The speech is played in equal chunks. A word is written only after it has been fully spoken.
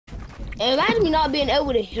Imagine me not being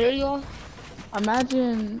able to hear y'all.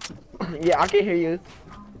 Imagine. Yeah, I can hear you.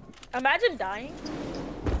 Imagine dying.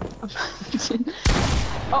 Imagine.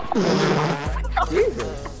 Oh.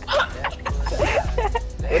 Jesus.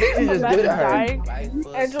 What did you just do to her? Dying.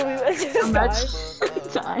 Angelina just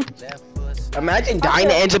died. Dying. Imagine dying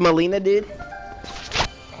to Angelina did.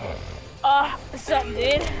 Something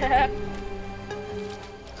did.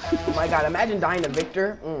 Oh my god, imagine dying to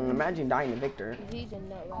Victor. Imagine dying to Victor.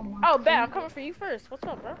 Oh, bet, I'm coming for you first. What's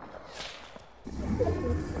up, bro?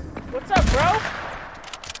 What's up, bro?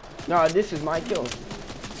 No, this is my kill.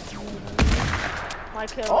 My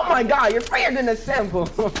kill. Oh my god, you're faster than a sample.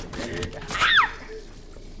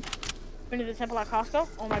 Into the temple at Costco?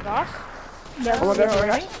 Oh my gosh. Oh my gosh, oh my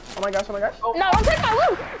gosh. Oh my gosh, oh my gosh. No, don't take my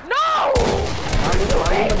loot! No!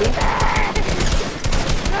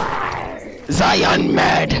 Zion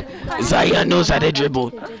mad. Zion knows how to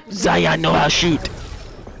dribble. Zion know how to shoot.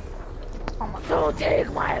 Don't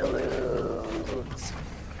take my loot!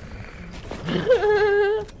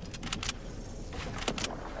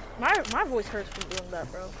 my voice hurts from doing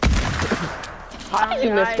that, bro. How did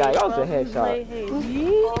you miss guy? That was a headshot.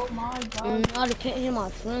 Oh my god. I can't hear my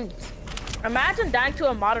friends. Imagine dying to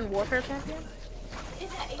a Modern Warfare champion.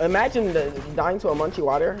 Imagine dying to a Munchie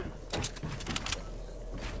Water.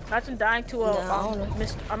 Imagine dying to a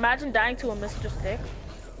Imagine dying to a Mr. Stick.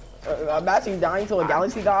 Imagine dying to a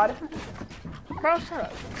Galaxy God. Bro, shut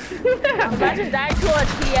up. Imagine dying to a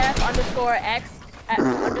TF_X_TVS.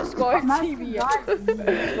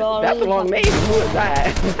 That's the wrong name. Who is that?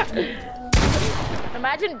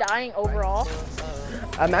 Imagine dying overall.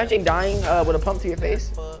 Imagine dying with a pump to your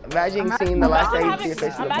face. Imagine seeing the last day to your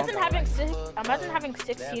face with a pump. Imagine having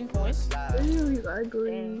 16 points. Really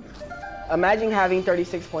ugly. Imagine having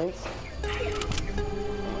 36 points. Oh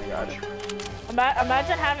my god.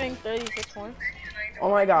 Imagine having 36 points. Oh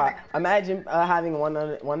my god. Imagine having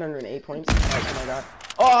 108 points. Oh my god.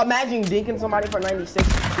 Oh, imagine dinking somebody for 96.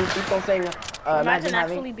 Keep on saying, imagine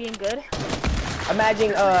actually being good.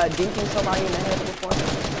 Imagine dinking somebody in the head with one.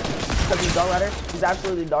 Because he's dog rider. He's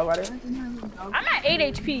absolutely dog rider. I'm at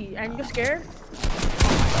 8 HP and you're scared?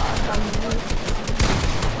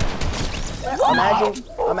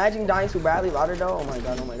 Imagine dying to Bradley Lauderdale. Oh my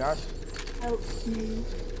god, oh my gosh. Help me.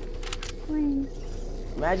 Please.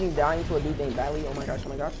 Imagine dying to a dude named Bradley. Oh my gosh, oh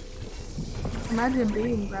my gosh. Imagine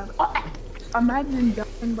being Bradley. Imagine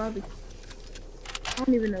dying Bobby. I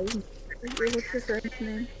don't even know. What's your first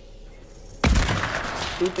name?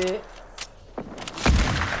 Stupid.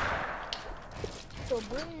 So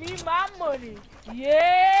bring me my money.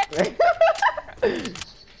 Yeah.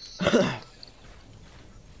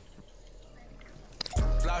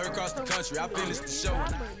 Fly her across the country. I finished the show.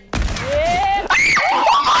 Yeah.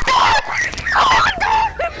 Oh my god! Oh my god!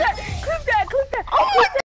 Clip that! Clip that! Clip that!